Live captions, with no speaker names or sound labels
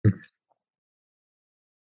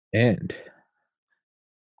And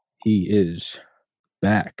he is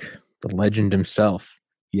back, the legend himself,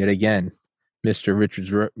 yet again, Mr. Richard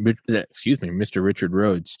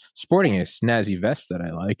Rhodes, sporting a snazzy vest that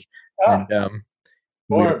I like, Ah, and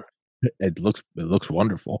we warm. it looks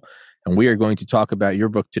wonderful. And we are going to talk about your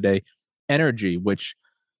book today, Energy, which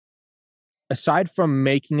aside from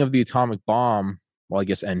making of the atomic bomb, well, I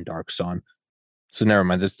guess and Dark Sun. So never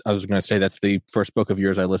mind. This I was going to say that's the first book of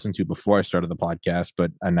yours I listened to before I started the podcast,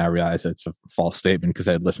 but I now realize it's a false statement because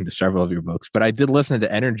I had listened to several of your books. But I did listen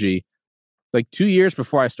to Energy like 2 years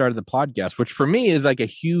before I started the podcast, which for me is like a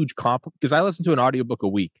huge comp because I listen to an audiobook a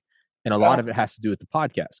week, and a lot Ah, of it has to do with the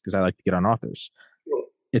podcast because I like to get on authors.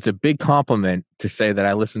 It's a big compliment to say that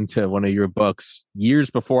I listened to one of your books years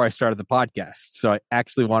before I started the podcast. So I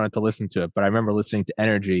actually wanted to listen to it, but I remember listening to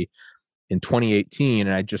Energy in 2018,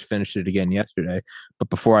 and I just finished it again yesterday. But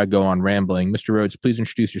before I go on rambling, Mr. Rhodes, please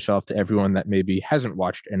introduce yourself to everyone that maybe hasn't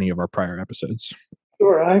watched any of our prior episodes.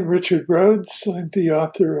 sure. I'm Richard Rhodes. I'm the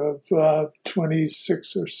author of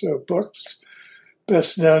 26 or so books.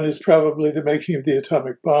 Best known is probably The Making of the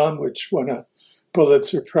Atomic Bomb, which won a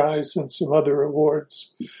Pulitzer Prize and some other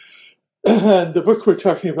awards. And the book we're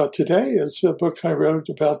talking about today is a book I wrote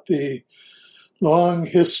about the long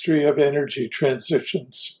history of energy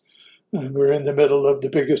transitions. And we're in the middle of the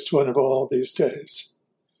biggest one of all these days.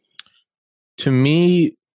 To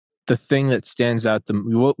me, the thing that stands out,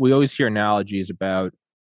 we always hear analogies about,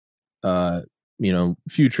 uh,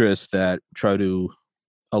 futurists that try to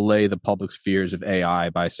allay the public's fears of AI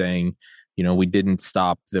by saying, we didn't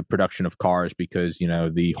stop the production of cars because,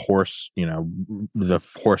 the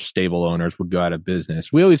horse stable owners would go out of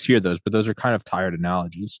business. We always hear those, but those are kind of tired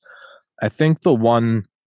analogies. I think the one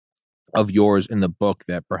of yours in the book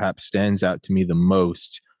that perhaps stands out to me the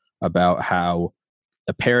most about how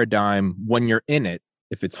a paradigm, when you're in it,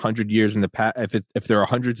 if it's 100 years in the past, if there are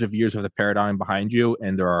hundreds of years of the paradigm behind you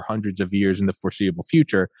and there are hundreds of years in the foreseeable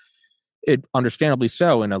future, it understandably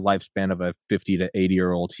so in a lifespan of a 50 to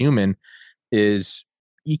 80-year-old human, is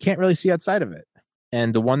you can't really see outside of it.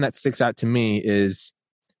 And the one that sticks out to me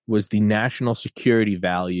was the national security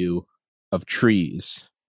value of trees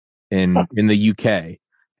in the UK,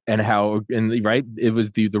 and how right, it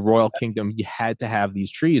was the royal kingdom. You had to have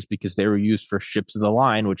these trees because they were used for ships of the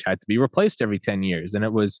line, which had to be replaced every 10 years, and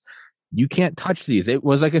it was, you can't touch these. It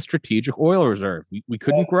was like a strategic oil reserve. We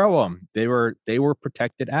couldn't Yes, grow them. They were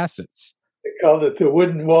protected assets. they called it the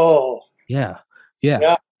wooden wall. Yeah, yeah.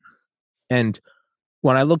 Yeah, And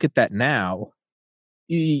when I look at that now,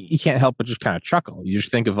 you can't help but just kind of chuckle. You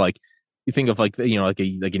think of like, like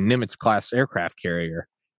a Nimitz class aircraft carrier,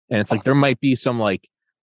 and it's like there might be some, like,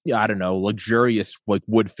 yeah, I don't know, luxurious like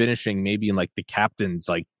wood finishing, maybe in like the captain's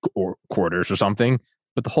like quarters or something.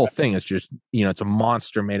 But the whole thing is just, it's a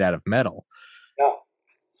monster made out of metal. yeah.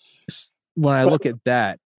 When I But look at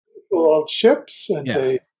that, old ships, and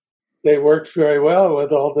yeah. they worked very well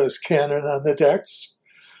with all those cannon on the decks.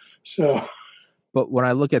 So But when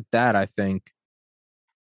I look at that, I think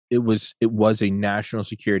it was a national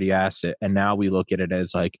security asset, and now we look at it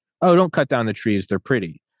as like, oh, don't cut down the trees, they're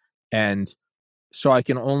pretty. And so I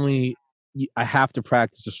have to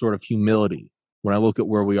practice a sort of humility when I look at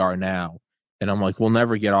where we are now. And I'm like, we'll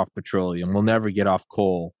never get off petroleum, we'll never get off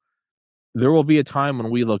coal. There will be a time when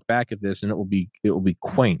we look back at this and it will be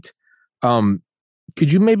quaint. Um,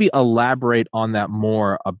 could you maybe elaborate on that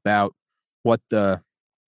more about what the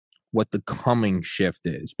what the coming shift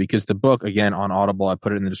is? Because the book, again, on Audible, I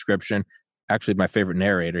put it in the description. Actually, my favorite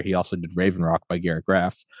narrator, he also did Raven Rock by Garrett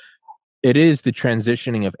Graff. It is the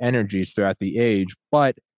transitioning of energies throughout the age,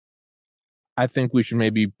 but I think we should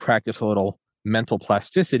maybe practice a little mental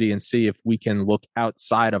plasticity and see if we can look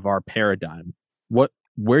outside of our paradigm.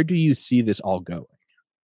 Where do you see this all going?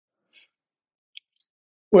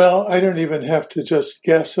 well, I don't even have to just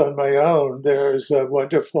guess on my own. There's a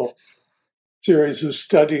wonderful series of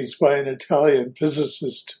studies by an Italian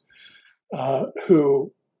physicist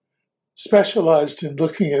who specialized in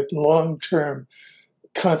looking at long-term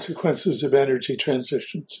consequences of energy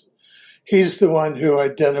transitions. He's the one who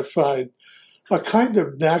identified a kind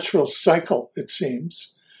of natural cycle, it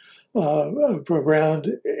seems, of around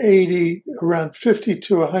 50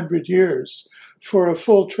 to 100 years for a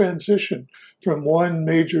full transition from one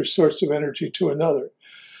major source of energy to another.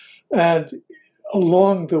 And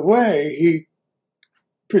along the way, he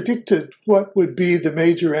predicted what would be the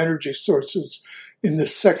major energy sources in the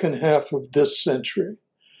second half of this century.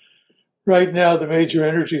 Right now, the major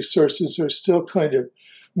energy sources are still kind of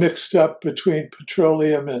mixed up between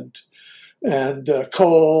petroleum and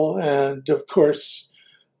coal, and of course,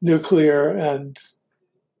 nuclear, and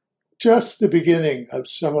just the beginning of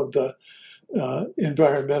some of the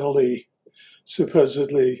environmentally,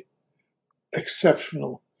 supposedly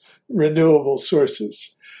exceptional renewable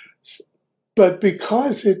sources. But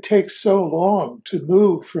because it takes so long to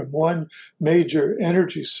move from one major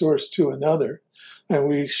energy source to another, and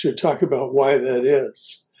we should talk about why that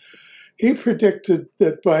is, he predicted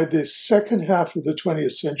that by the second half of the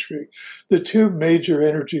 20th century, the two major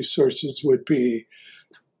energy sources would be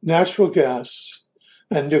natural gas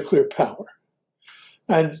and nuclear power.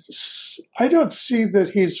 And I don't see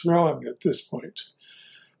that he's wrong at this point.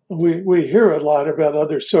 We hear a lot about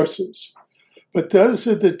other sources, but those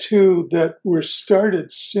are the two that were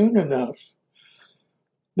started soon enough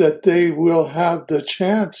that they will have the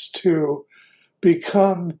chance to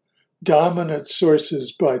become dominant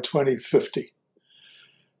sources by 2050.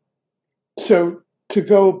 So to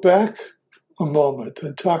go back a moment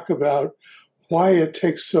and talk about why it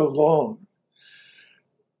takes so long,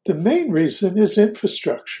 the main reason is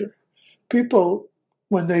infrastructure. People,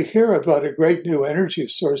 when they hear about a great new energy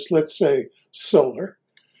source, let's say solar,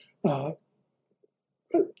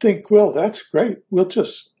 think, well, that's great. We'll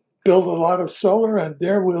just build a lot of solar and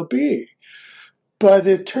there will be. But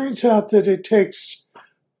it turns out that it takes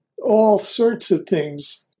all sorts of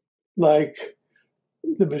things like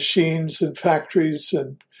the machines and factories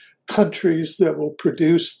and countries that will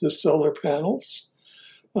produce the solar panels,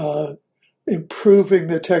 improving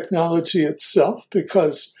the technology itself,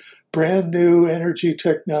 because brand new energy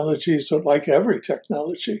technologies, like every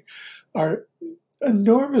technology, are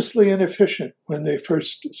enormously inefficient when they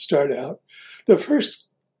first start out. The first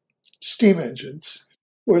steam engines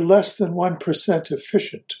were less than 1%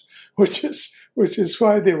 efficient, which is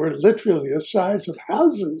why they were literally the size of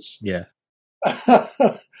houses. Yeah.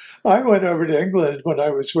 I went over to England when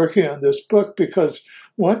I was working on this book because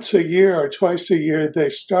once a year or twice a year they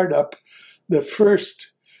start up the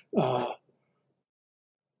first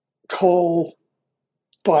coal-fired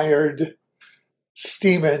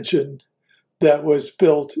steam engine that was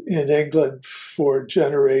built in England for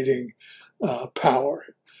generating power.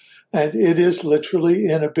 And it is literally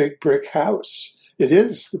in a big brick house. It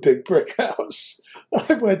is the big brick house.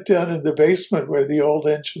 I went down in the basement where the old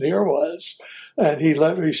engineer was, and he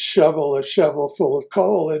let me shovel a shovel full of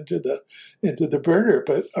coal into the burner.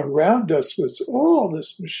 But around us was all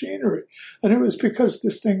this machinery. And it was because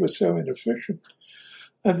this thing was so inefficient.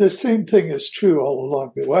 And the same thing is true all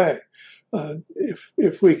along the way.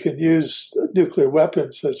 If we can use nuclear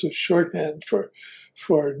weapons as a shorthand for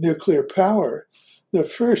nuclear power, the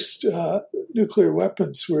first nuclear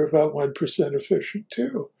weapons were about 1% efficient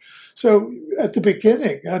too. So at the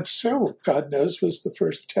beginning, and so God knows was the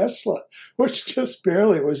first Tesla, which just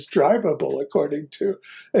barely was drivable according to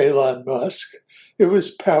Elon Musk. It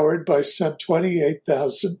was powered by some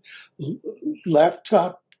 28,000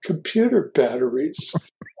 laptop computer batteries.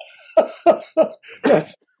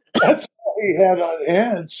 That's all he had on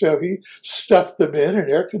hand. So he stuffed them in and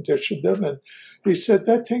air conditioned them. And he said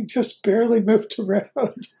that thing just barely moved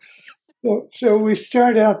around. So we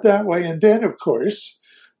start out that way. And then, of course,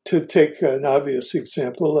 to take an obvious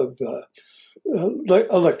example of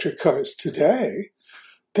electric cars today,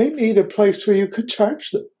 they need a place where you can charge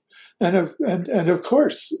them. And of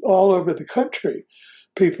course, all over the country,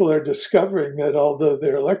 people are discovering that although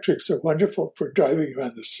their electrics are wonderful for driving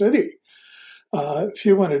around the city, if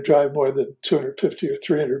you want to drive more than 250 or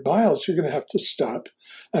 300 miles, you're going to have to stop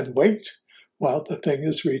and wait while the thing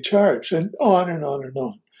is recharged, and on and on and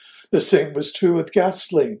on. The same was true with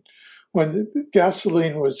gasoline. When the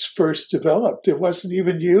gasoline was first developed, it wasn't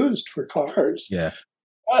even used for cars. Yeah.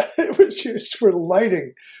 It was used for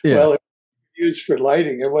lighting. Yeah. Well, it was used for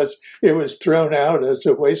lighting. It was thrown out as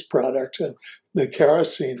a waste product, and the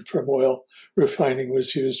kerosene from oil refining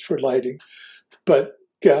was used for lighting. But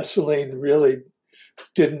gasoline really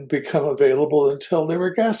didn't become available until there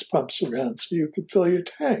were gas pumps around so you could fill your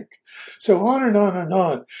tank. So on and on and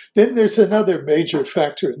on. Then there's another major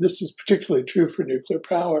factor, and this is particularly true for nuclear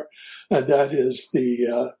power, and that is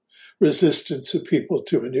the resistance of people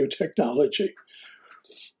to a new technology.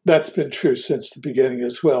 That's been true since the beginning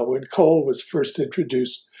as well. When coal was first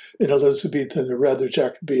introduced in Elizabethan, or rather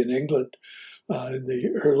Jacobean England in the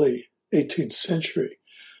early 18th century,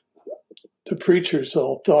 the preachers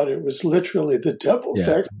all thought it was literally the devil's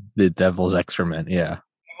excrement. The devil's excrement, yeah.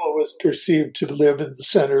 The devil was perceived to live in the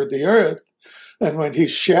center of the earth, and when he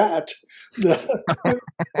shat, the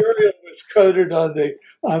material was coated on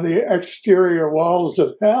the exterior walls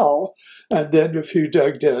of hell, and then if you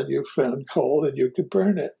dug down, you found coal and you could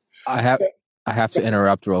burn it. I have to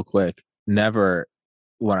interrupt real quick. Never,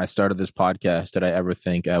 when I started this podcast, did I ever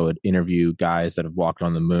think I would interview guys that have walked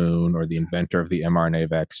on the moon or the inventor of the mRNA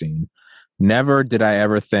vaccine. Never did I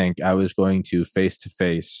ever think I was going to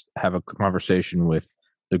face have a conversation with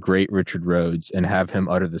the great Richard Rhodes and have him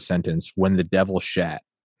utter the sentence, "When the devil shat."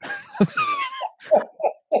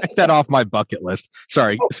 Check that off my bucket list.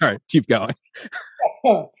 Sorry, keep going.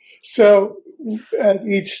 So at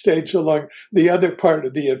each stage along, the other part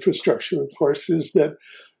of the infrastructure, of course, is that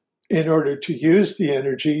in order to use the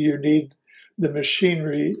energy, you need the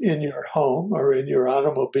machinery in your home or in your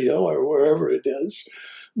automobile or wherever it is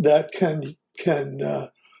that can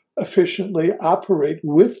efficiently operate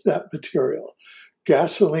with that material.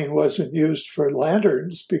 Gasoline wasn't used for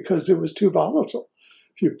lanterns because it was too volatile.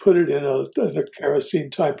 If you put it in a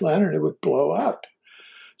kerosene type lantern, it would blow up.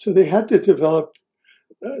 So they had to develop,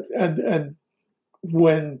 and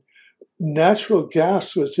when natural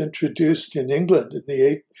gas was introduced in England in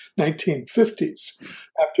the 1950s,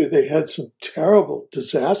 after they had some terrible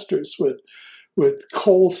disasters with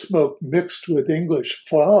coal smoke mixed with English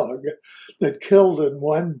fog that killed in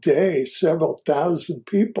one day several thousand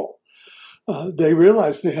people. They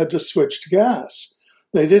realized they had to switch to gas.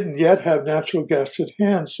 They didn't yet have natural gas at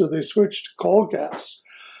hand, so they switched to coal gas.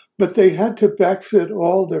 But they had to backfit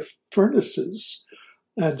all their furnaces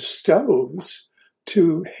and stoves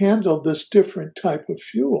to handle this different type of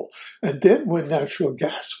fuel. And then when natural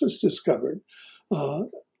gas was discovered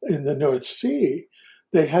in the North Sea,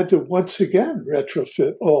 they had to once again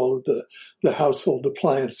retrofit all of the household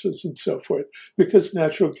appliances and so forth because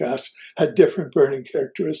natural gas had different burning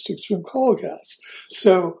characteristics from coal gas.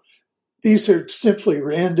 So these are simply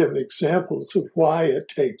random examples of why it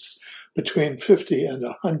takes between 50 and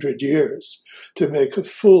 100 years to make a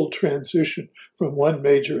full transition from one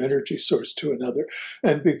major energy source to another.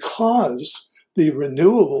 And because the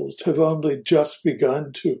renewables have only just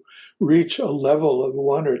begun to reach a level of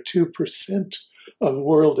 1 or 2% of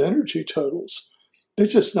world energy totals, they're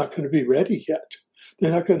just not going to be ready yet.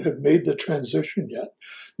 They're not going to have made the transition yet.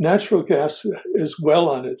 Natural gas is well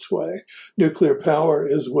on its way. Nuclear power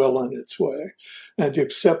is well on its way. And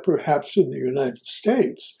except perhaps in the United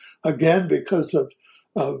States, again, because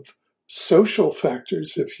of social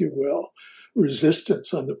factors, if you will,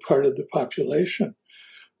 resistance on the part of the population,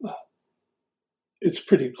 it's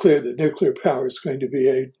pretty clear that nuclear power is going to be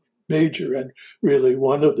a major and really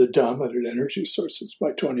one of the dominant energy sources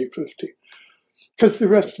by 2050. Because the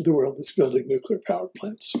rest of the world is building nuclear power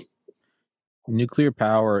plants. Nuclear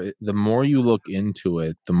power, the more you look into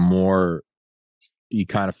it, the more you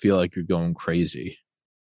kind of feel like you're going crazy,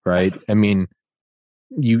 right? I mean,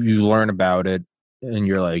 you learn about it and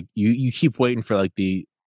you're like, you keep waiting for like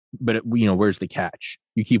where's the catch?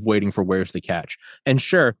 You keep waiting for where's the catch. And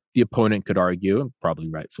sure, the opponent could argue, and probably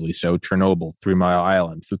rightfully so, Chernobyl, 3 Mile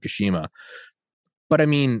Island, Fukushima. But I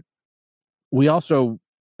mean, we also,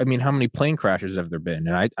 I mean, how many plane crashes have there been?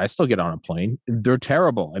 And I still get on a plane. They're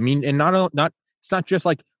terrible. I mean, and it's not just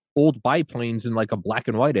like old biplanes in like a black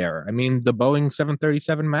and white era. I mean, the Boeing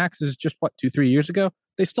 737 Max is just what, 2-3 years ago?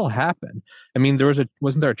 They still happen. I mean,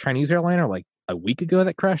 wasn't there a Chinese airliner like a week ago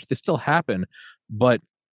that crashed? They still happen. But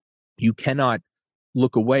you cannot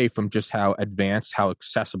look away from just how advanced, how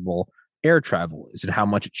accessible air travel is and how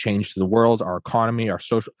much it changed the world, our economy, our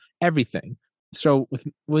social, everything. So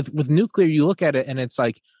with nuclear, you look at it and it's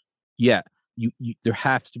like, yeah, you there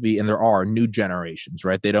has to be, and there are new generations,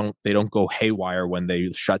 right? They don't go haywire when they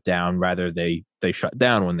shut down. Rather, they shut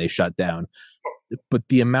down when they shut down. But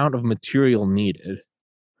the amount of material needed,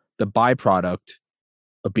 the byproduct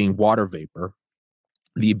of being water vapor,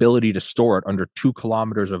 the ability to store it under 2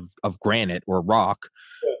 kilometers of granite or rock,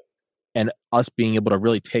 and us being able to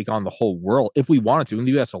really take on the whole world. If we wanted to, in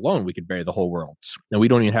the US alone, we could bury the whole world. And we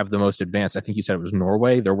don't even have the most advanced. I think you said it was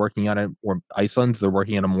Norway. They're working on it, or Iceland. They're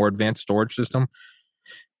working on a more advanced storage system.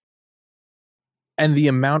 And the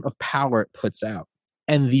amount of power it puts out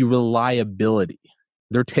and the reliability,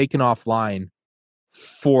 they're taken offline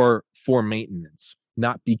for maintenance,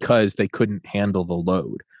 not because they couldn't handle the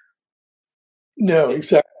load. No,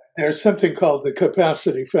 exactly. There's something called the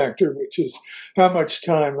capacity factor, which is how much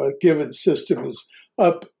time a given system is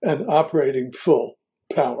up and operating full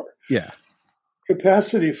power. Yeah.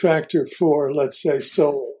 Capacity factor for, let's say,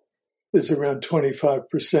 solar is around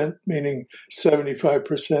 25%, meaning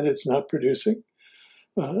 75% it's not producing.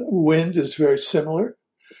 Wind is very similar.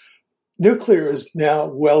 Nuclear is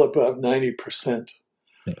now well above 90%.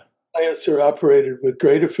 Yeah. Plants are operated with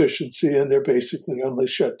great efficiency, and they're basically only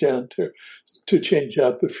shut down to change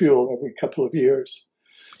out the fuel every couple of years.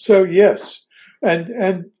 So yes, but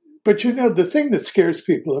the thing that scares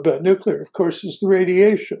people about nuclear, of course, is the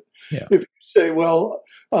radiation. Yeah. If you say, well,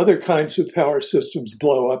 other kinds of power systems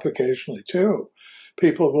blow up occasionally too,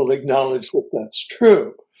 people will acknowledge that that's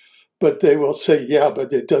true. but they will say, yeah,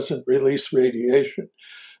 but it doesn't release radiation.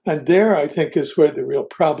 And there, I think, is where the real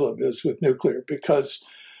problem is with nuclear, because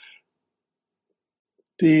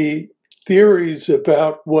the theories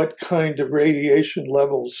about what kind of radiation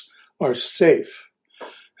levels are safe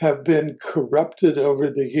have been corrupted over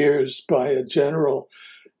the years by a general.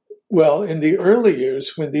 Well, in the early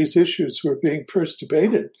years, when these issues were being first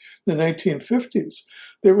debated, the 1950s,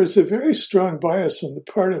 there was a very strong bias on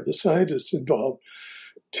the part of the scientists involved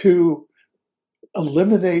to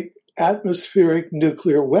eliminate atmospheric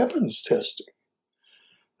nuclear weapons testing.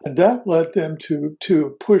 And that led them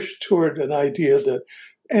to push toward an idea that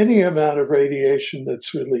any amount of radiation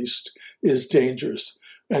that's released is dangerous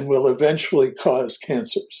and will eventually cause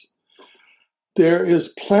cancers. There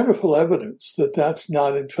is plentiful evidence that that's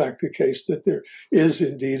not, in fact, the case, that there is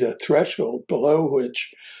indeed a threshold below which,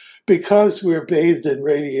 because we're bathed in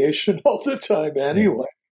radiation all the time anyway,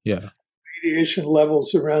 Yeah. radiation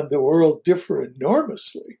levels around the world differ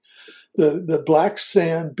enormously. The black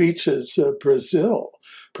sand beaches of Brazil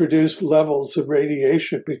produce levels of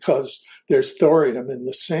radiation because there's thorium in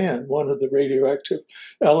the sand, one of the radioactive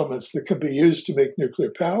elements that can be used to make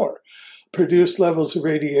nuclear power, produce levels of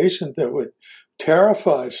radiation that would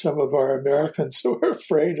terrify some of our Americans who are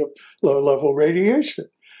afraid of low-level radiation.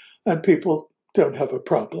 And people don't have a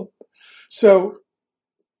problem. So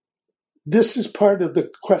this is part of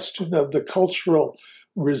the question of the cultural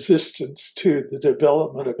resistance to the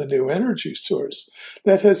development of a new energy source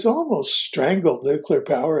that has almost strangled nuclear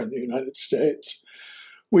power in the United States.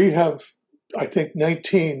 We have, I think,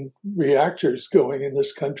 19 reactors going in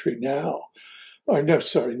this country now. Or no,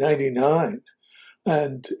 sorry, 99.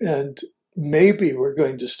 And maybe we're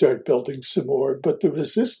going to start building some more, but the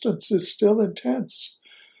resistance is still intense.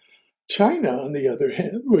 China, on the other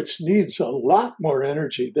hand, which needs a lot more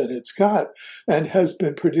energy than it's got and has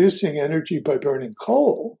been producing energy by burning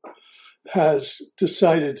coal, has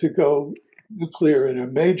decided to go nuclear in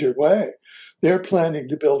a major way. They're planning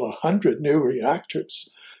to build 100 new reactors.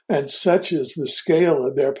 And such is the scale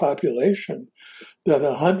of their population that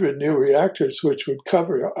 100 new reactors, which would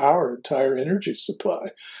cover our entire energy supply,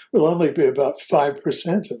 will only be about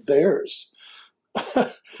 5% of theirs.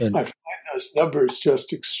 I find those numbers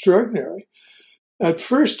just extraordinary. At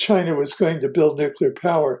first, China was going to build nuclear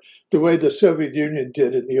power the way the Soviet Union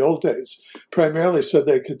did in the old days, primarily so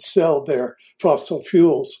they could sell their fossil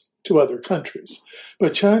fuels to other countries.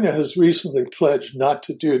 But China has recently pledged not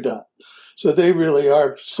to do that. So they really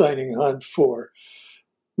are signing on for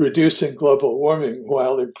reducing global warming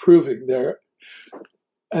while improving their.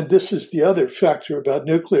 And this is the other factor about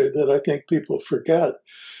nuclear that I think people forget.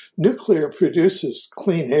 Nuclear produces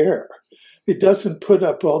clean air. It doesn't put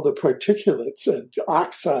up all the particulates and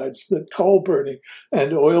oxides that coal burning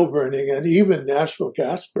and oil burning and even natural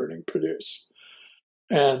gas burning produce.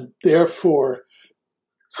 And therefore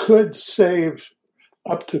could save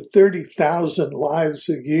up to 30,000 lives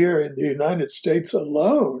a year in the United States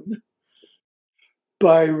alone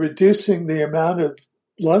by reducing the amount of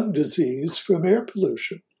lung disease from air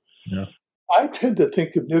pollution. Yeah. I tend to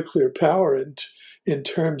think of nuclear power in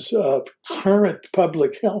terms of current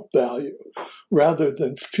public health value rather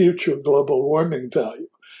than future global warming value.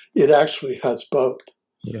 It actually has both.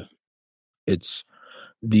 Yeah. It's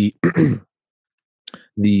the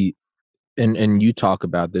and you talk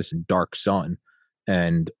about this in Dark Sun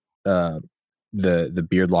and the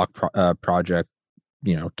Beardlock project,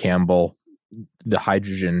 Campbell, the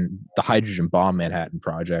hydrogen bomb Manhattan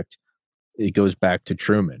Project. It goes back to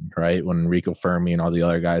Truman, right? When Enrico Fermi and all the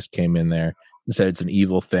other guys came in there and said it's an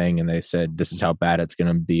evil thing, and they said this is how bad it's going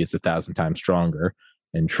to be. It's 1,000 times stronger.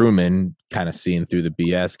 And Truman, kind of seeing through the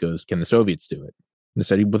BS, goes, "Can the Soviets do it?" And they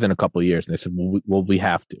said within a couple of years, and they said, "Well, we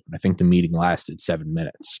have to." And I think the meeting lasted 7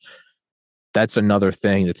 minutes. That's another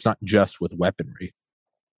thing that's not just with weaponry;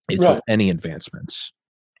 it's Right. with any advancements.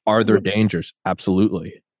 Are there dangers?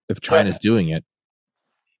 Absolutely. If China's doing it,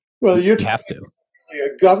 well, you have to.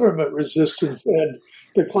 A government resistance, and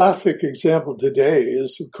the classic example today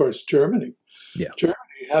is, of course, Germany. Yeah. Germany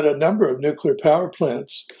had a number of nuclear power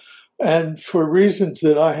plants, and for reasons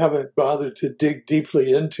that I haven't bothered to dig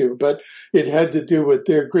deeply into, but it had to do with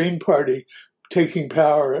their Green Party taking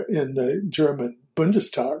power in the German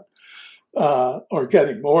Bundestag, or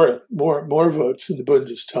getting more votes in the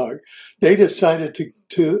Bundestag. They decided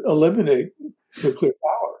to eliminate nuclear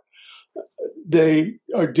power. They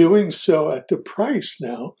are doing so at the price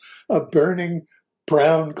now of burning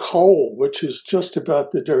brown coal, which is just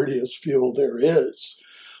about the dirtiest fuel there is.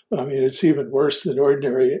 I mean, it's even worse than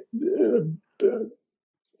ordinary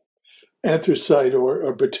anthracite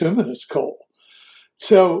or bituminous coal.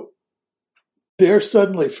 So they're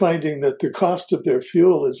suddenly finding that the cost of their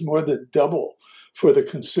fuel is more than double for the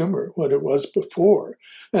consumer what it was before.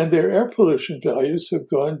 And their air pollution values have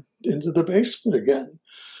gone into the basement again.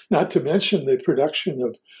 Not to mention the production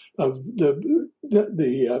of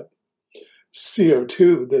the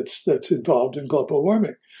CO2 that's involved in global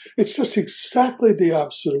warming. It's just exactly the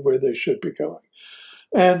opposite of where they should be going.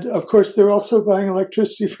 And of course, they're also buying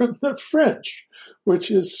electricity from the French,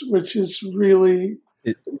 which is really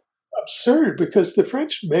absurd because the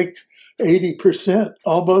French make 80%,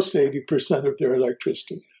 almost 80% of their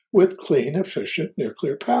electricity with clean, efficient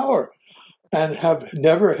nuclear power, and have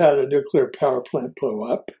never had a nuclear power plant blow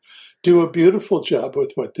up, do a beautiful job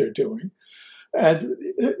with what they're doing. And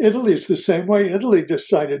Italy's the same way. Italy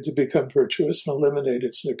decided to become virtuous and eliminate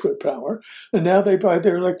its nuclear power, and now they buy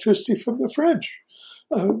their electricity from the French.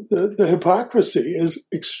 The hypocrisy is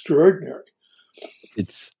extraordinary.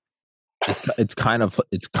 It's kind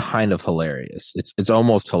of hilarious. It's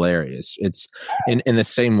almost hilarious. It's in the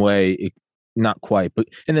same way, not quite, but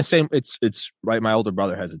in the same. It's right. My older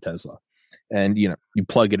brother has a Tesla, and you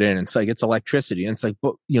plug it in, and it's like it's electricity, and it's like,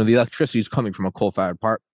 but the electricity is coming from a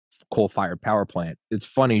coal-fired power plant. It's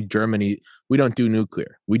funny, Germany, we don't do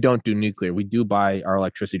nuclear. We do buy our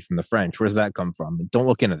electricity from the French. Where's that come from? Don't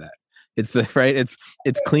look into that. It's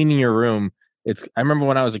it's cleaning your room. I remember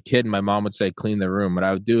when I was a kid, my mom would say, clean the room. What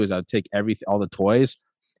I would do is I would take all the toys,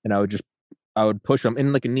 and I would push them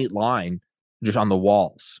in like a neat line just on the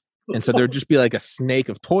walls. And so there'd just be like a snake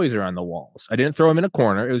of toys around the walls. I didn't throw them in a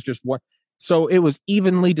corner. It was just one. So it was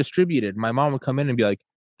evenly distributed. My mom would come in and be like,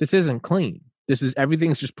 this isn't clean.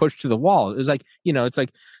 Everything's just pushed to the wall. It was like, it's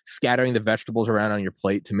like scattering the vegetables around on your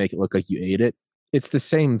plate to make it look like you ate it. It's the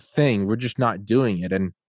same thing. We're just not doing it.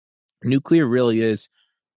 And nuclear really is,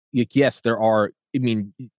 yes, there are,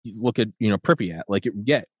 you look at,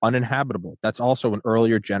 Pripyat, uninhabitable. That's also an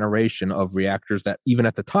earlier generation of reactors that even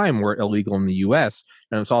at the time were illegal in the US.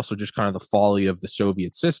 And it's also just kind of the folly of the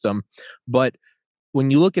Soviet system. But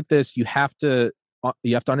when you look at this, you have to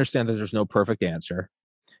understand that there's no perfect answer.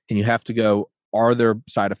 And you have to go, are there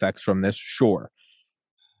side effects from this? Sure.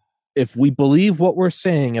 If we believe what we're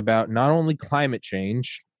saying about not only climate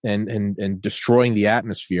change and destroying the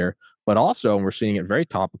atmosphere, but also, and we're seeing it very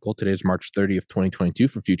topical, today's March 30th, 2022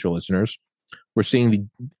 for future listeners, we're seeing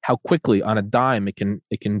how quickly on a dime it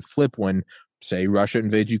can flip when, say, Russia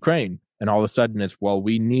invades Ukraine. And all of a sudden it's, well,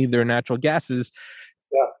 we need their natural gases.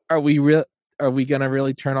 Yeah. Are we going to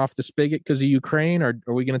really turn off the spigot because of Ukraine, or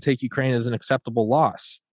are we going to take Ukraine as an acceptable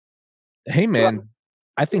loss? Hey, man, yeah.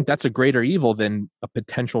 I think that's a greater evil than a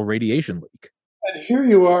potential radiation leak. And here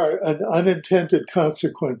you are, an unintended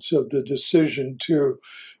consequence of the decision to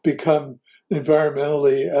become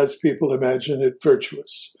environmentally, as people imagine it,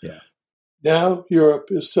 virtuous. Yeah. Now Europe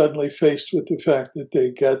is suddenly faced with the fact that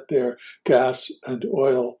they get their gas and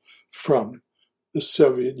oil from the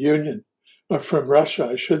Soviet Union, or from Russia,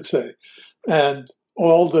 I should say. And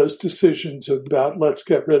all those decisions about let's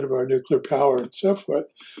get rid of our nuclear power and so forth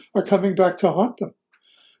are coming back to haunt them.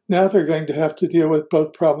 Now they're going to have to deal with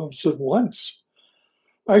both problems at once.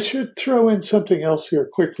 I should throw in something else here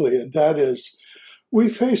quickly, and that is we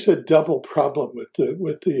face a double problem with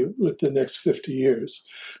the next 50 years.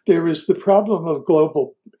 There is the problem of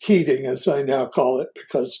global heating, as I now call it,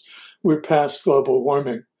 because we're past global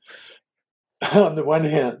warming on the one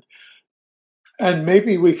hand. And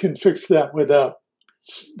maybe we can fix that without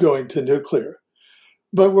going to nuclear.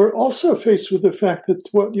 But we're also faced with the fact that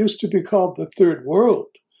what used to be called the third world,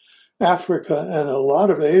 Africa and a lot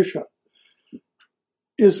of Asia,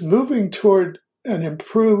 is moving toward an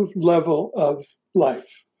improved level of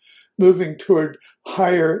life, moving toward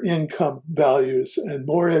higher income values and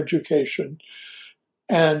more education.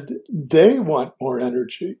 And they want more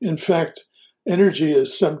energy. In fact, energy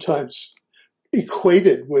is sometimes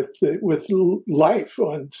equated with life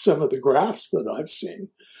on some of the graphs that I've seen.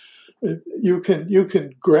 You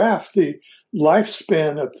can graph the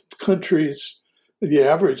lifespan of countries, the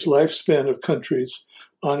average lifespan of countries,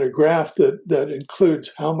 on a graph that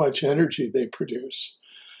includes how much energy they produce.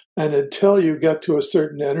 And until you get to a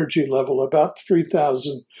certain energy level, about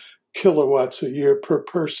 3,000 kilowatts a year per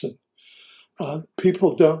person,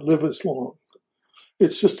 people don't live as long.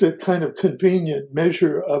 It's just a kind of convenient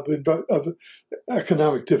measure of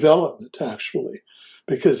economic development, actually,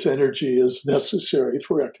 because energy is necessary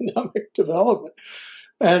for economic development.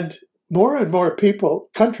 And more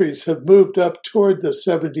countries have moved up toward the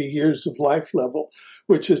 70 years of life level,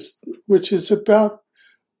 which is about,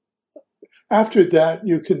 after that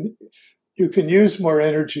you can use more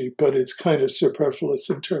energy, but it's kind of superfluous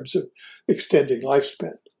in terms of extending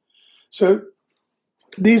lifespan. So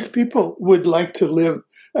these people would like to live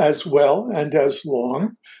as well and as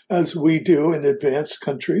long as we do in advanced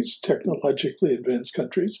countries, technologically advanced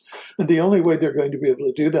countries. And the only way they're going to be able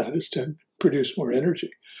to do that is to produce more energy.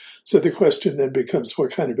 So the question then becomes,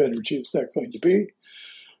 what kind of energy is that going to be?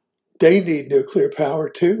 They need nuclear power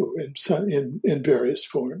too, in various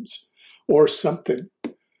forms, or something.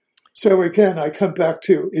 So again, I come back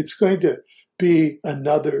to, it's going to be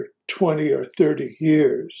another 20 or 30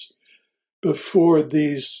 years before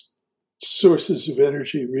these sources of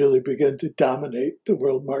energy really begin to dominate the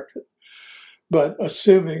world market. But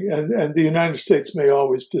assuming, and the United States may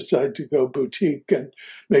always decide to go boutique and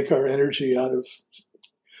make our energy out of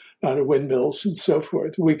windmills and so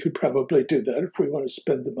forth. We could probably do that if we want to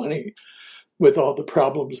spend the money, with all the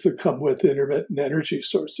problems that come with intermittent energy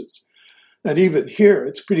sources. And even here,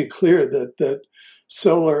 it's pretty clear that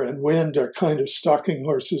solar and wind are kind of stalking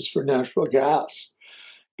horses for natural gas,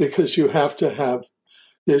 because you have to have,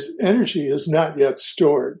 there's energy is not yet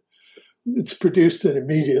stored. It's produced and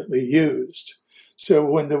immediately used. So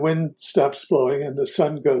when the wind stops blowing and the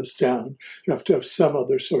sun goes down, you have to have some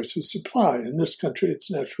other source of supply. In this country,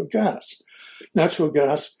 it's natural gas. Natural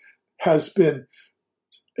gas has been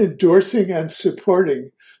endorsing and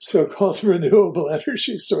supporting so-called renewable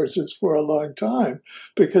energy sources for a long time,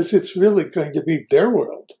 because it's really going to be their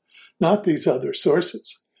world, not these other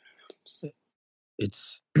sources.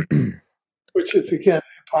 It's Which is, again,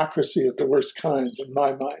 hypocrisy of the worst kind in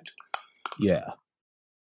my mind. yeah.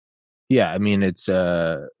 Yeah, I mean, it's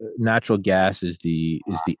natural gas is the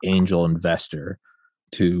angel investor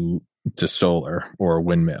to solar or a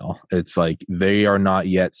windmill. It's like they are not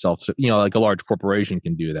yet like a large corporation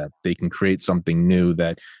can do that. They can create something new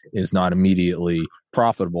that is not immediately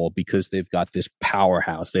profitable because they've got this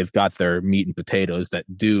powerhouse. They've got their meat and potatoes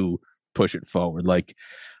that do push it forward. Like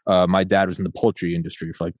my dad was in the poultry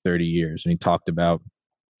industry for like 30 years, and he talked about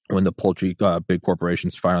when the poultry big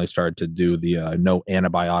corporations finally started to do the no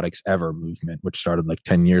antibiotics ever movement, which started like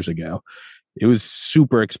 10 years ago. It was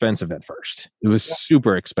super expensive at first. It was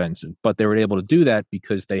super expensive, but they were able to do that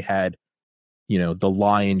because they had, the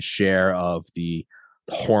lion's share of the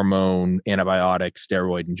hormone, antibiotic,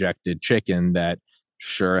 steroid injected chicken that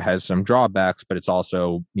sure has some drawbacks, but it's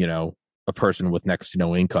also, a person with next to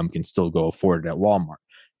no income can still go afford it at Walmart.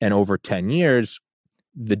 And over 10 years,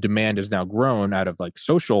 the demand has now grown out of like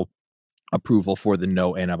social approval for the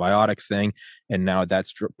no antibiotics thing, and now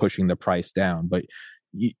that's pushing the price down. But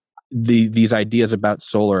these ideas about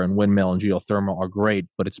solar and windmill and geothermal are great,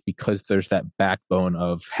 but it's because there's that backbone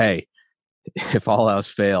of, hey, if all else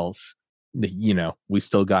fails, we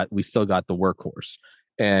still got the workhorse,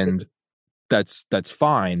 and that's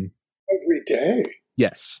fine. Every day.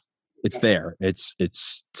 Yes, it's there. It's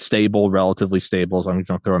stable, relatively stable, as long as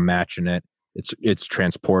you don't throw a match in it. It's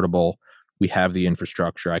transportable. We have the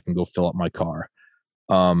infrastructure. I can go fill up my car.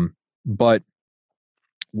 But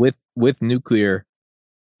with nuclear,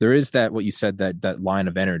 there is that, what you said, that line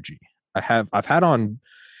of energy. I've had on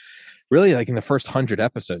really like in the first 100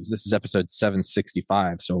 episodes. This is episode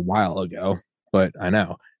 765, so a while ago, but I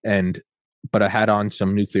know. But I had on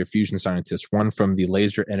some nuclear fusion scientists, one from the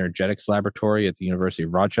Laser Energetics Laboratory at the University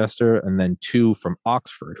of Rochester, and then two from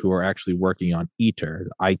Oxford, who are actually working on ITER,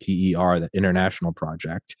 ITER, the international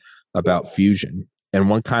project about fusion. And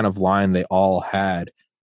one kind of line they all had,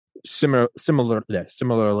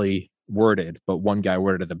 similarly worded, but one guy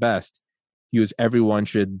worded it the best. He was, everyone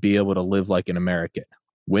should be able to live like an American.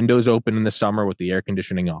 Windows open in the summer with the air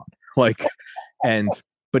conditioning on. Like,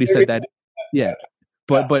 but he said that, yeah.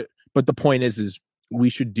 But the point is we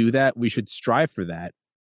should do that. We should strive for that,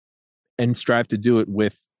 and strive to do it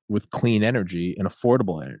with clean energy and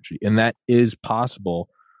affordable energy. And that is possible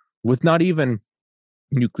with not even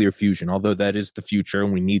nuclear fusion, although that is the future,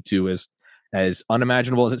 and we need to, as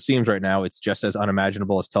unimaginable as it seems right now, it's just as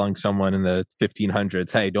unimaginable as telling someone in the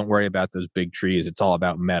 1500s, hey, don't worry about those big trees. It's all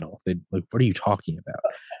about metal. They like, what are you talking about?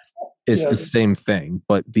 It's the same thing.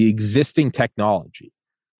 But the existing technology,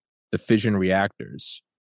 the fission reactors,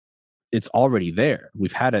 it's already there.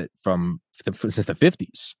 We've had it since the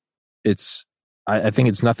 50s. I think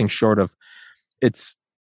it's nothing short of, it's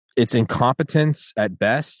incompetence at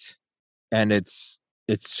best, and it's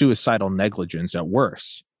suicidal negligence at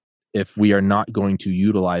worst if we are not going to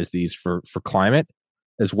utilize these for climate,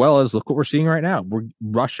 as well as, look what we're seeing right now.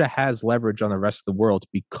 Russia has leverage on the rest of the world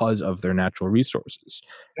because of their natural resources.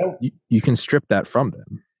 You can strip that from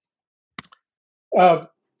them.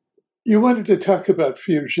 You wanted to talk about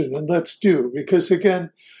fusion, and let's do, because again,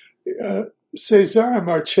 Cesare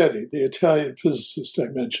Marchetti, the Italian physicist I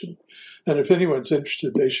mentioned, and if anyone's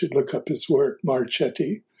interested, they should look up his work,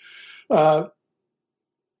 Marchetti.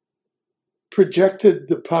 projected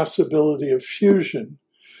the possibility of fusion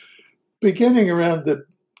beginning around the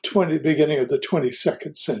beginning of the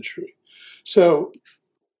 22nd century. So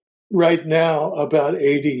right now, about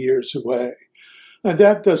 80 years away. And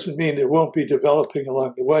that doesn't mean it won't be developing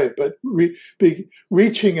along the way, but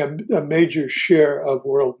reaching a major share of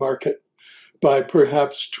world market by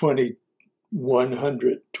perhaps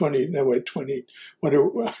 2100, 20, no wait, 20, what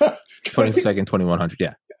are, 22nd, 2100,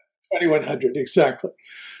 yeah. 2100, exactly.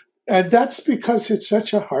 And that's because it's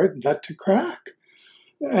such a hard nut to crack.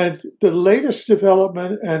 And the latest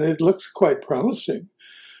development, and it looks quite promising,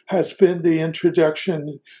 has been the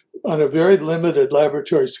introduction on a very limited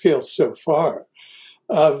laboratory scale so far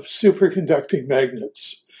of superconducting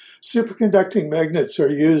magnets. Superconducting magnets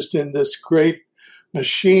are used in this great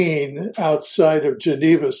machine outside of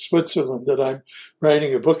Geneva, Switzerland, that I'm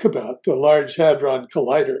writing a book about, the Large Hadron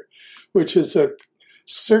Collider, which is a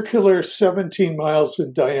circular 17 miles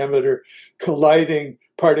in diameter colliding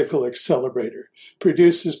particle accelerator,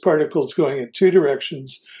 produces particles going in two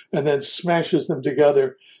directions and then smashes them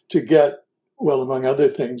together to get, well, among other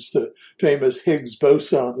things, the famous Higgs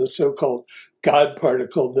boson, the so-called God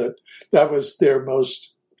particle, that was their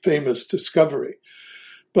most famous discovery.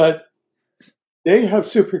 But they have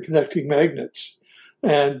superconducting magnets,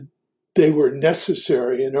 and they were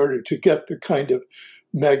necessary in order to get the kind of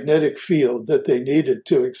magnetic field that they needed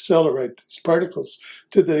to accelerate these particles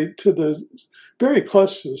to the very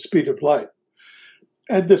close to the speed of light.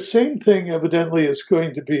 And the same thing evidently is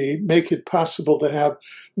going to make it possible to have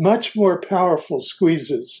much more powerful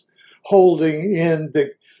squeezes holding in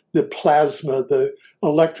the plasma, the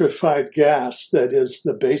electrified gas that is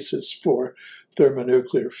the basis for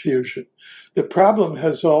thermonuclear fusion. The problem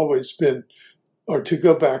has always been, or to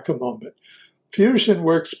go back a moment, fusion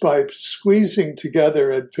works by squeezing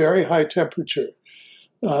together at very high temperature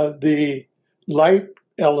the light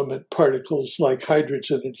element particles like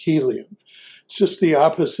hydrogen and helium. It's just the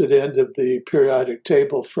opposite end of the periodic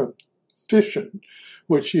table from fission,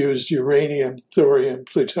 which used uranium, thorium,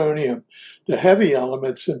 plutonium, the heavy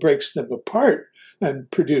elements, and breaks them apart and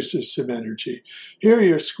produces some energy. Here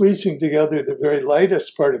you're squeezing together the very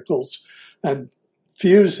lightest particles and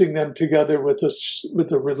fusing them together with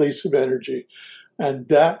the release of energy. And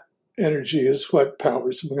that energy is what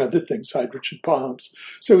powers, among other things, hydrogen bombs.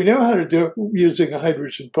 So we know how to do it using a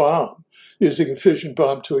hydrogen bomb, using a fission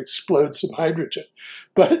bomb to explode some hydrogen.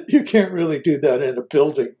 But you can't really do that in a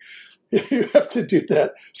building. You have to do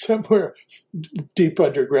that somewhere deep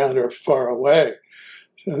underground or far away.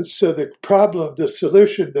 So the problem, the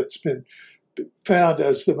solution that's been found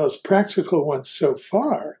as the most practical one so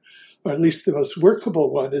far, or at least the most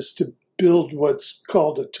workable one, is to build what's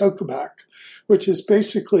called a tokamak, which is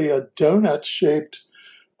basically a donut-shaped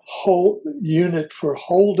whole unit for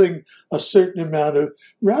holding a certain amount of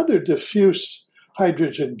rather diffuse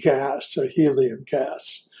hydrogen gas or helium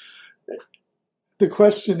gas. The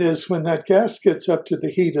question is, when that gas gets up to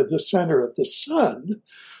the heat of the center of the sun,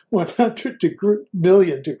 100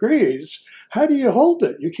 million degrees, how do you hold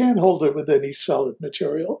it? You can't hold it with any solid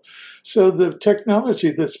material. So the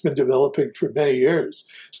technology that's been developing for many years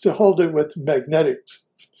is to hold it with magnetic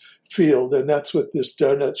field, and that's what this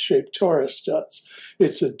donut-shaped torus does.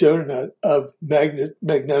 It's a donut of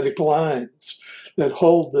magnetic lines that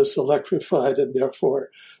hold this electrified and therefore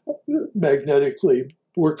magnetically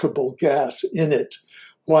workable gas in it,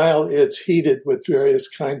 while it's heated with various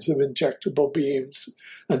kinds of injectable beams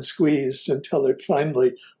and squeezed until it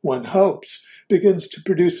finally, one hopes, begins to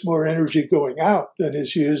produce more energy going out than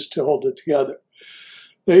is used to hold it together.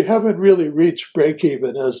 They haven't really reached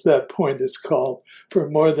break-even, as that point is called, for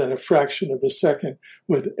more than a fraction of a second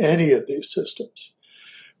with any of these systems.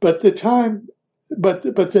 But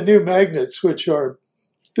the new magnets, which are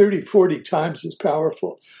 30, 40 times as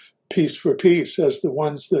powerful, piece for piece, as the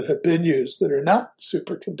ones that have been used that are not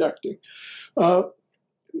superconducting,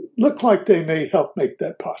 look like they may help make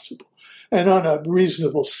that possible. And on a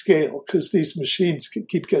reasonable scale, because these machines can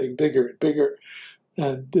keep getting bigger and bigger.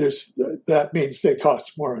 And that means they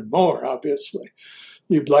cost more and more, obviously.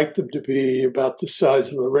 You'd like them to be about the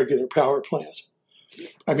size of a regular power plant.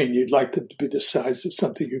 I mean, you'd like them to be the size of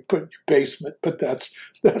something you put in your basement, but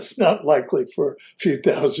that's not likely for a few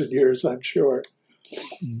thousand years, I'm sure.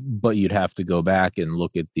 But you'd have to go back and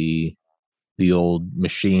look at the old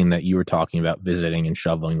machine that you were talking about visiting and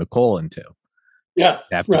shoveling the coal into. Yeah,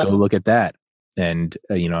 you have to go look at that, and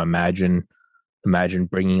imagine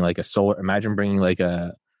bringing like a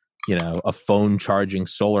phone charging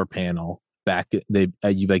solar panel back.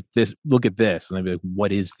 You like this. Look at this, and they'd be like,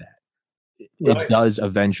 "What is that?" Right. It does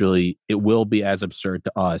eventually. It will be as absurd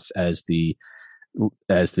to us as the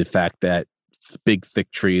fact that big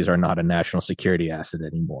thick trees are not a national security asset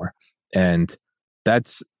anymore. And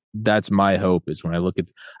that's my hope, is when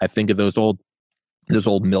I think of those old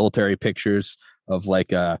military pictures of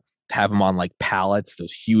like have them on like pallets,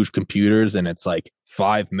 those huge computers, and it's like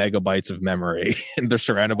 5 megabytes of memory and they're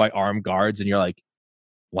surrounded by armed guards, and you're like,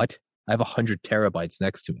 what? I have 100 terabytes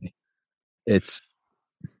next to me. It's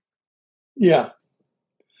Yeah.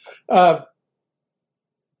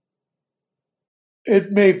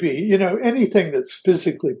 It may be, anything that's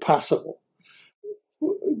physically possible.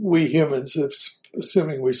 We humans,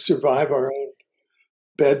 assuming we survive our own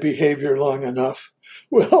bad behavior long enough,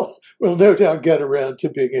 we'll no doubt get around to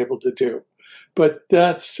being able to do. But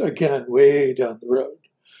that's, again, way down the road.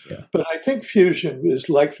 yeah. But I think fusion is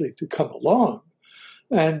likely to come along.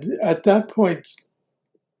 And at that point,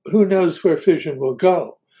 who knows where fission will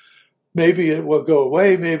go? Maybe it will go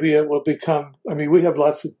away. Maybe it will become, we have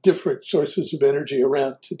lots of different sources of energy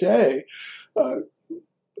around today,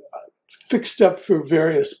 fixed up for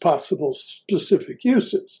various possible specific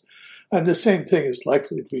uses. And the same thing is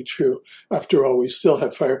likely to be true. After all, we still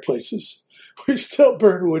have fireplaces. We still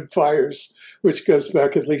burn wood fires, which goes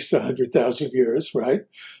back at least 100,000 years, right?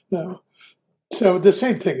 So the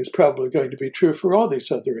same thing is probably going to be true for all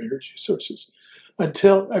these other energy sources.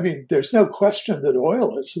 There's no question that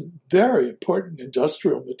oil is a very important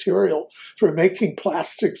industrial material for making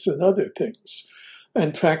plastics and other things.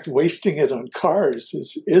 In fact, wasting it on cars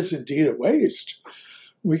is indeed a waste.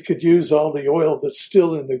 We could use all the oil that's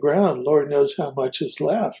still in the ground. Lord knows how much is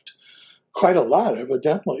left. Quite a lot,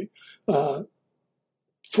 evidently,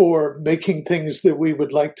 for making things that we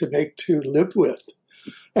would like to make to live with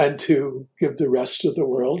and to give the rest of the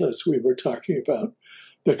world, as we were talking about,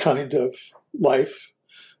 the kind of life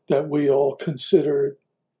that we all consider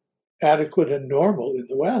adequate and normal in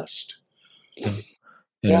the West.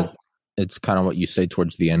 And it's kind of what you say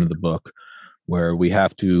towards the end of the book, where we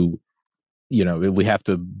have to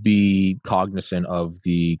be cognizant of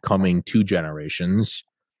the coming 2 generations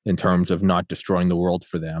in terms of not destroying the world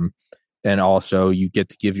for them. And also you get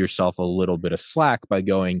to give yourself a little bit of slack by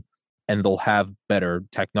going, and they'll have better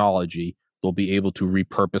technology. They'll be able to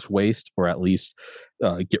repurpose waste, or at least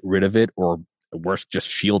get rid of it, or worse, just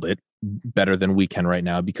shield it better than we can right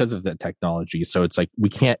now because of that technology. So it's like, we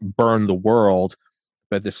can't burn the world,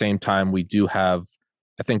 but at the same time,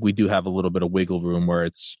 I think we do have a little bit of wiggle room where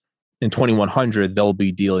it's in 2100, they'll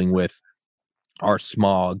be dealing with our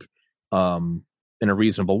smog in a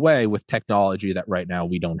reasonable way with technology that right now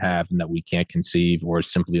we don't have and that we can't conceive, or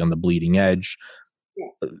is simply on the bleeding edge.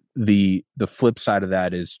 The flip side of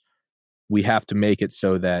that is we have to make it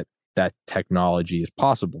so that that technology is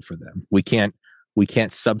possible for them. We can't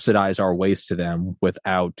subsidize our waste to them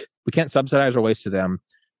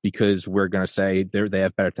because we're going to say they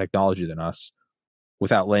have better technology than us,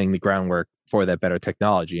 without laying the groundwork for that better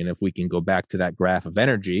technology. And if we can go back to that graph of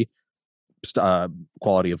energy,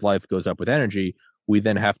 quality of life goes up with energy, we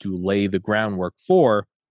then have to lay the groundwork for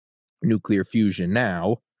nuclear fusion.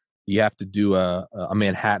 Now you have to do a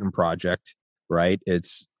Manhattan Project, right?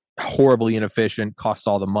 It's horribly inefficient, costs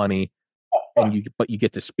all the money, but you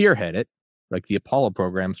get to spearhead it, like the Apollo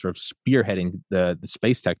program, sort of spearheading the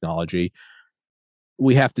space technology.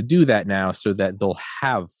 We have to do that now so that they'll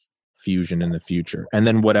have fusion in the future, and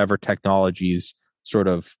then whatever technologies sort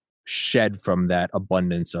of shed from that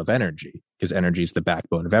abundance of energy, because energy is the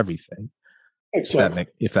backbone of everything. Exactly.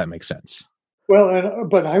 If that makes sense. Well,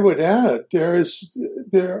 but I would add,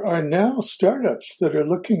 there are now startups that are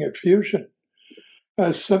looking at fusion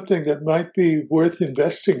as something that might be worth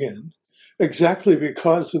investing in, exactly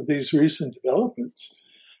because of these recent developments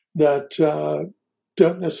that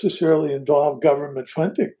don't necessarily involve government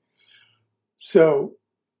funding. So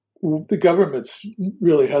the government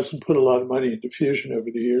really hasn't put a lot of money into fusion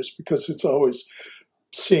over the years because it's always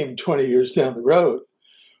seemed 20 years down the road.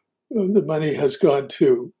 The money has gone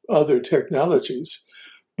to other technologies.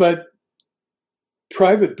 But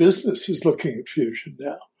private business is looking at fusion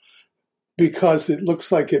now because it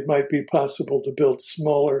looks like it might be possible to build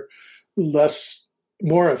smaller,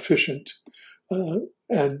 more efficient,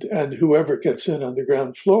 and whoever gets in on the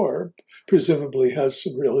ground floor presumably has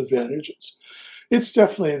some real advantages. It's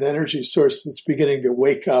definitely an energy source that's beginning to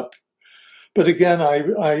wake up. But again,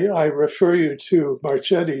 I refer you to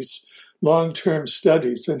Marchetti's long-term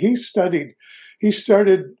studies, and he started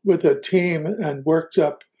with a team and worked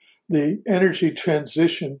up the energy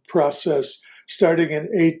transition process starting in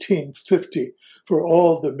 1850 for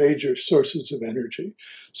all the major sources of energy.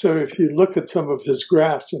 So if you look at some of his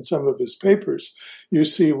graphs and some of his papers, you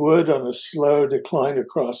see wood on a slow decline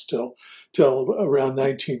across till around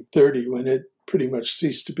 1930 when it pretty much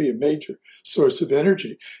ceased to be a major source of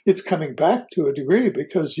energy. It's coming back to a degree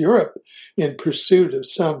because Europe, in pursuit of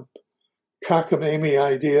some cockamamie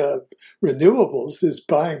idea of renewables, is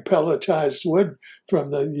buying pelletized wood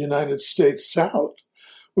from the United States South.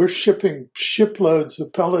 We're shipping shiploads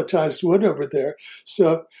of pelletized wood over there,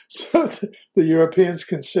 so the Europeans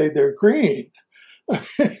can say they're green.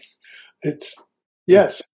 It's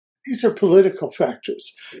yes, these are political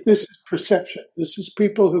factors. This is perception. This is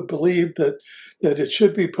people who believe that it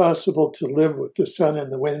should be possible to live with the sun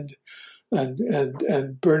and the wind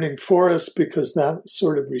and burning forests because that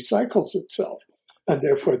sort of recycles itself and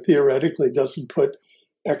therefore theoretically doesn't put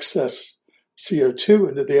excess CO2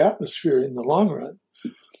 into the atmosphere in the long run.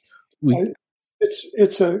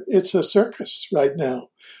 It's a circus right now,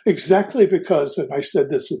 exactly because, and I said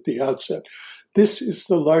this at the outset, this is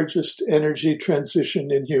the largest energy transition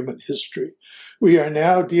in human history. We are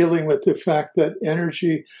now dealing with the fact that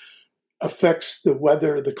energy affects the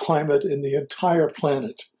weather, the climate in the entire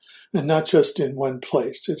planet, and not just in one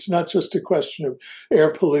place. It's not just a question of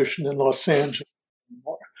air pollution in Los Angeles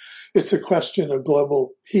anymore. It's a question of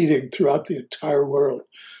global heating throughout the entire world,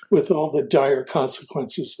 with all the dire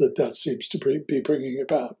consequences that seems to be bringing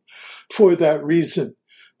about. For that reason,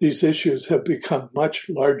 these issues have become much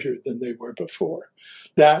larger than they were before.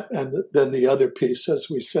 That and then the other piece, as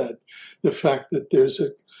we said, the fact that there's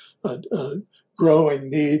a growing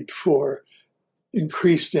need for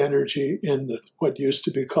increased energy in what used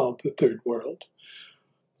to be called the third world.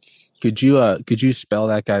 Could you spell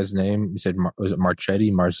that guy's name? You said was it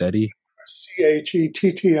Marchetti? Marzetti?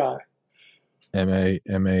 Chetti. M-A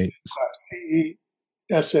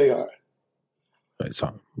Cesar. Wait,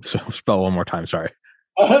 so spell one more time. Sorry.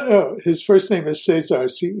 No, his first name is Cesar,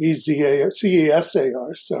 Cesar,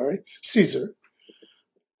 sorry, Caesar.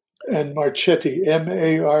 And Marchetti,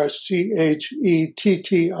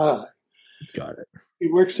 Marchetti. Got it. He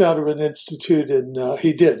works out of an institute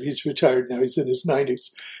he's retired now, he's in his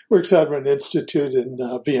 90s, works out of an institute in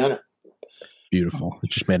Vienna. Beautiful. I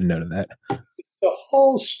just made a note of that. A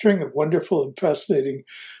whole string of wonderful and fascinating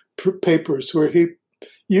papers where he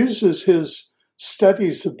uses his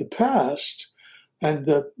studies of the past and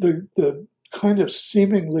the kind of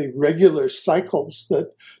seemingly regular cycles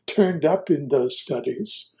that turned up in those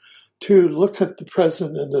studies to look at the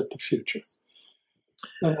present and at the future.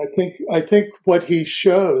 And I think what he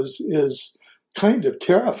shows is kind of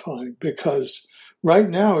terrifying because right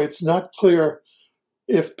now it's not clear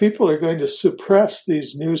if people are going to suppress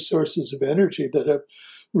these new sources of energy that have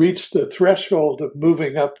reached the threshold of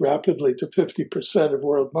moving up rapidly to 50% of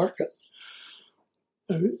world market.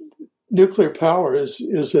 Nuclear power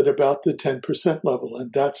is at about the 10% level,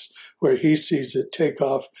 and that's where he sees it take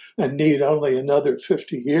off and need only another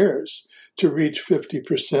 50 years to reach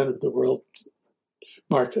 50% of the world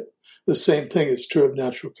market. The same thing is true of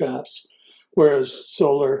natural gas, whereas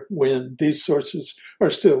solar, wind, these sources are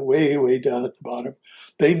still way, way down at the bottom.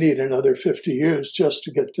 They need another 50 years just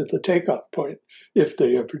to get to the takeoff point, if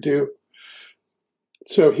they ever do.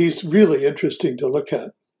 So he's really interesting to look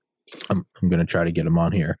at. I'm going to try to get him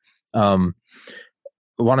on here. I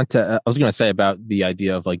was going to say about the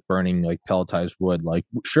idea of like burning like pelletized wood. Like,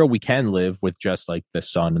 sure, we can live with just like the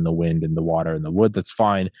sun and the wind and the water and the wood. That's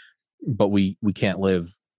fine. But we can't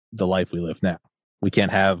live the life we live now. We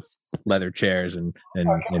can't have leather chairs and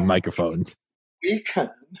microphones. We can,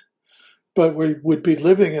 but we would be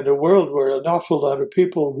living in a world where an awful lot of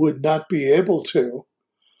people would not be able to.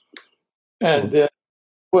 And then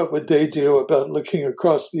what would they do about looking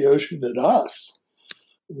across the ocean at us?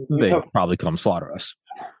 They'd probably come slaughter us.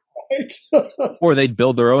 Right? Or they'd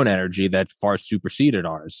build their own energy that far superseded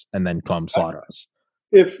ours and then come slaughter us.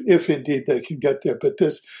 If indeed they can get there. But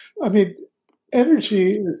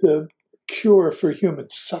energy is a cure for human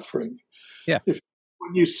suffering. Yeah.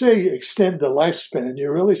 When you say extend the lifespan,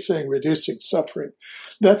 you're really saying reducing suffering.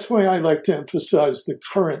 That's why I like to emphasize the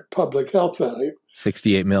current public health value.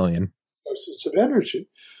 68 million. Sources of energy.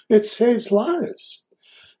 It saves lives.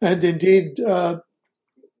 And indeed,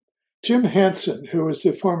 Jim Hansen, who is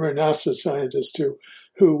a former NASA scientist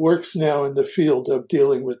who works now in the field of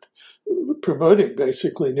dealing with promoting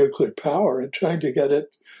basically nuclear power and trying to get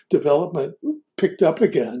it development picked up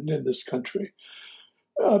again in this country,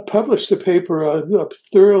 published a paper, a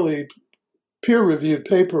thoroughly peer-reviewed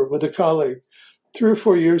paper with a colleague 3 or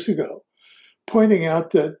 4 years ago, pointing out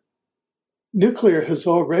that nuclear has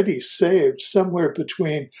already saved somewhere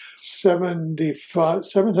between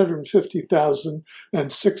 750,000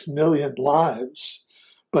 and 6 million lives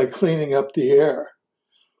by cleaning up the air,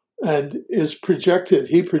 and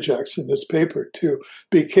he projects in this paper to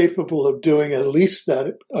be capable of doing at least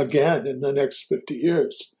that again in the next 50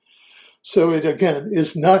 years. So it, again,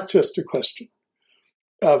 is not just a question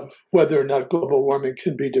of whether or not global warming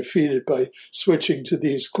can be defeated by switching to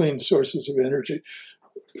these clean sources of energy,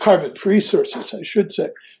 carbon-free sources, I should say.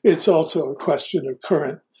 It's also a question of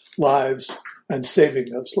current lives and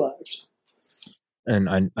saving those lives.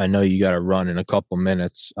 And I know you got to run in a couple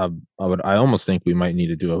minutes. I almost think we might need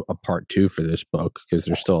to do a part two for this book because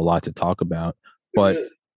there's still a lot to talk about. But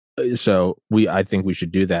so I think we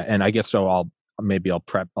should do that. And I guess so. I'll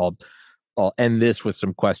end this with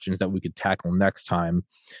some questions that we could tackle next time.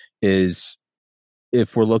 Is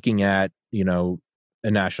if we're looking at a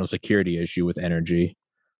national security issue with energy,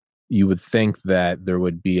 you would think that there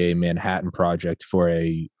would be a Manhattan Project for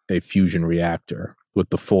a fusion reactor with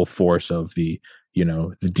the full force of the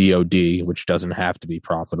DoD, which doesn't have to be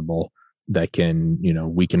profitable. That can,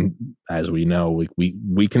 we can, as we know,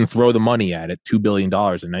 we can throw the money at it. $2 billion in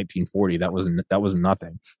 1940. That was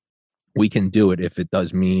nothing. We can do it if it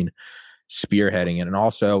does mean spearheading it. And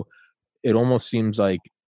also, it almost seems like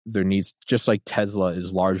there needs, just like Tesla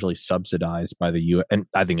is largely subsidized by the U.S., and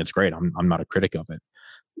I think it's great. I'm not a critic of it.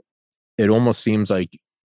 It almost seems like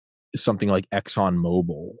something like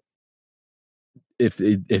ExxonMobil, if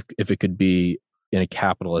it could be in a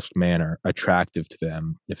capitalist manner attractive to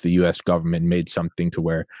them, if the U.S. government made something to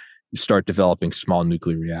where you start developing small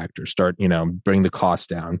nuclear reactors, bring the cost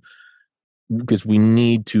down, because we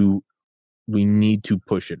need to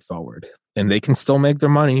push it forward, and they can still make their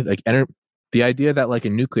money. Like, the idea that like a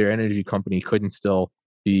nuclear energy company couldn't still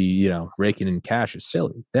be raking in cash is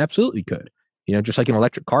silly. They absolutely could. Just like an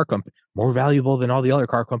electric car company, more valuable than all the other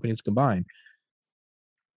car companies combined.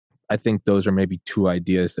 I think those are maybe two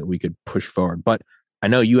ideas that we could push forward. But I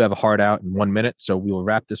know you have a hard out in 1 minute, so we will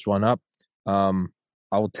wrap this one up. I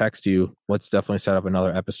will text you. Let's definitely set up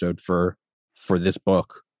another episode for this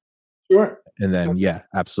book. Sure. And then, yeah,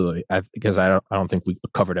 absolutely. Because I don't think we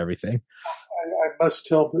covered everything. I must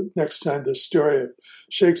tell the next time the story of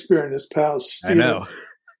Shakespeare and his pals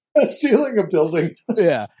stealing a building.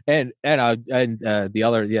 Yeah, and the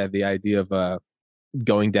other, the idea of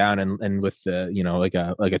going down and with the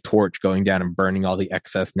like a torch going down and burning all the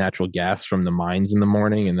excess natural gas from the mines in the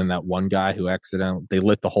morning, and then that one guy who they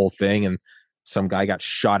lit the whole thing, and some guy got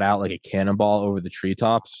shot out like a cannonball over the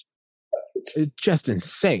treetops. It's just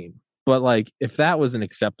insane. But like, if that was an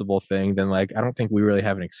acceptable thing, then like, I don't think we really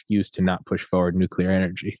have an excuse to not push forward nuclear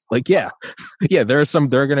energy. Like, yeah, there are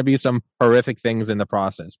going to be some horrific things in the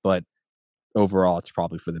process, but overall, it's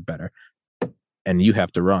probably for the better. And you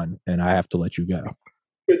have to run, and I have to let you go.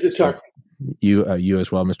 Good to talk. You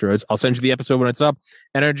as well, Mr. Rhodes. I'll send you the episode when it's up.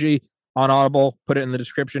 Energy on Audible. Put it in the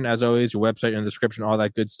description, as always. Your website in the description, all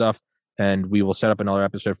that good stuff. And we will set up another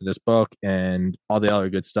episode for this book and all the other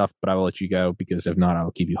good stuff. But I will let you go, because if not, I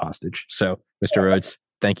will keep you hostage. So, Mr. Rhodes,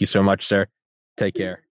 thank you so much, sir. Take care.